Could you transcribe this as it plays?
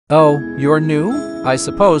Oh, you're new? I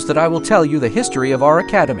suppose that I will tell you the history of our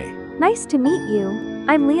academy. Nice to meet you.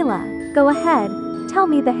 I'm Leela. Go ahead, tell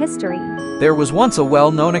me the history. There was once a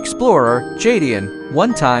well-known explorer, Jadian.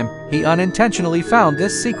 One time, he unintentionally found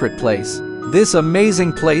this secret place. This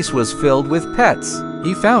amazing place was filled with pets.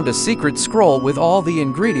 He found a secret scroll with all the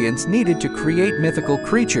ingredients needed to create mythical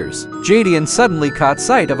creatures. Jadian suddenly caught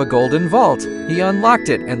sight of a golden vault. He unlocked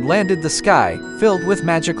it and landed the sky, filled with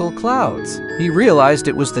magical clouds. He realized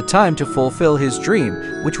it was the time to fulfill his dream,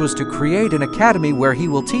 which was to create an academy where he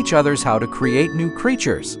will teach others how to create new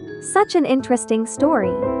creatures. Such an interesting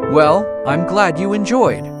story. Well, I'm glad you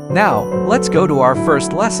enjoyed. Now, let's go to our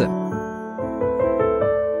first lesson.